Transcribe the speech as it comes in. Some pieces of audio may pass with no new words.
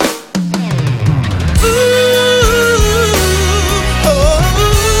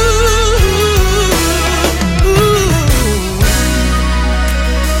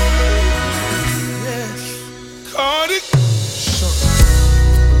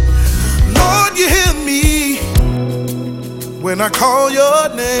when I call your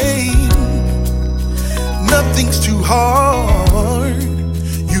name. Nothing's too hard.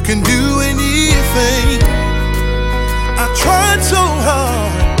 You can do anything. I tried so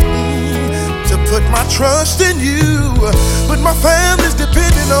hard to put my trust in you, but my family's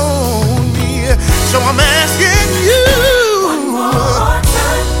depending on me. So I'm asking you one more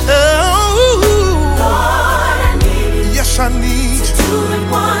time. Oh, Lord, I need you. yes, I need you. Do it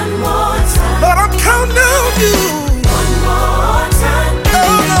one more time. Lord, I'm counting on you. One more time.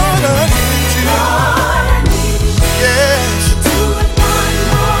 Oh, Lord, I need you. Lord, I need you. Yes. Do it one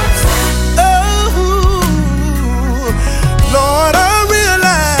more time. Oh, Lord, I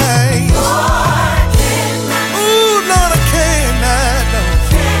realize. Lord, I cannot. Oh, Lord, I cannot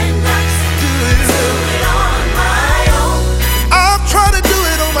do it. Do it on my own. I'll try to do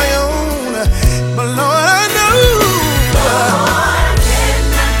it on my own, but Lord, I know. Lord, I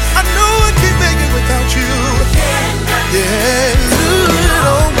cannot. I know I can't make it without you. Cannot. Yeah, do it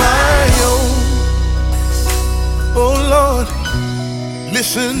on my own. Oh Lord,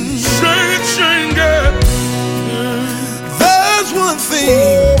 listen. There's one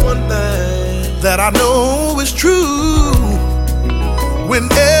thing that I know is true. When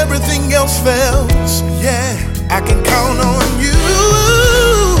everything else fails, yeah, I can count on you.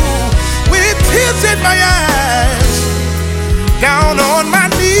 With tears in my eyes, down on my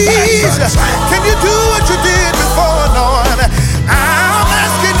knees, can you do what you did before, Lord? I'm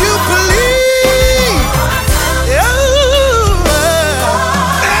asking you, please.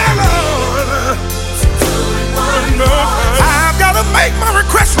 I've got to make my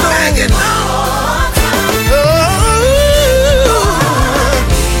request known.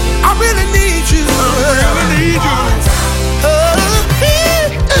 I really need you.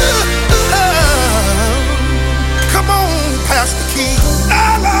 Come on, Pastor King.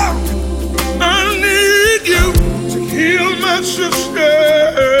 I need you to heal my sister.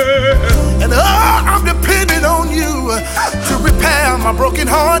 And I'm depending on you to repair my broken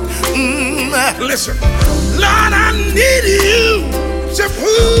heart. Listen, Lord, I need you to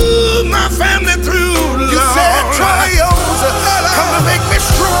pull my family through. You Lord. said trials come to make me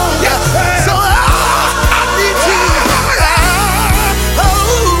strong. So I need you. Oh,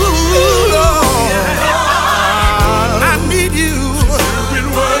 Lord, I need you. Do it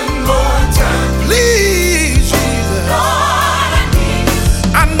one more time. Please, Jesus.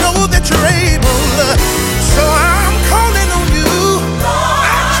 I know that you're able, so I'm calling on you. I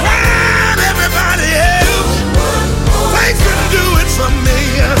tried everybody else. They couldn't do it for me.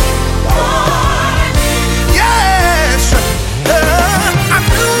 Yes, I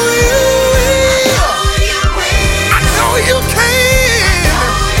know you will. I know you can.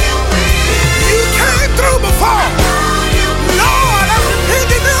 You came through before. Lord, I'm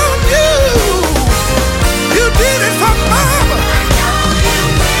depending on you. You did it for Mama.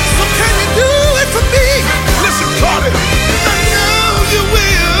 So can you do it for me? Listen, Claudia, I know you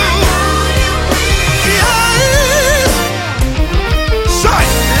will. Yes. son.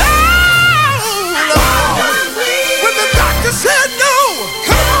 Oh, Lord. When the doctor said no,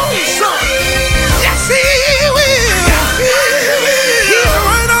 Come on, son. yes, he will. He's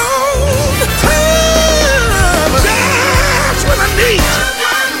right on time. That's what I need.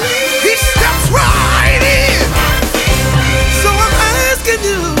 He steps right in. So I'm asking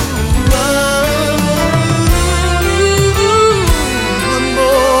you one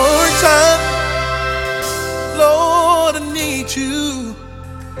more time. Lord, I need you.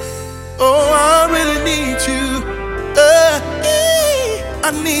 Oh, I really need you.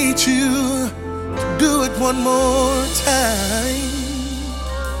 I need you to do it one more time.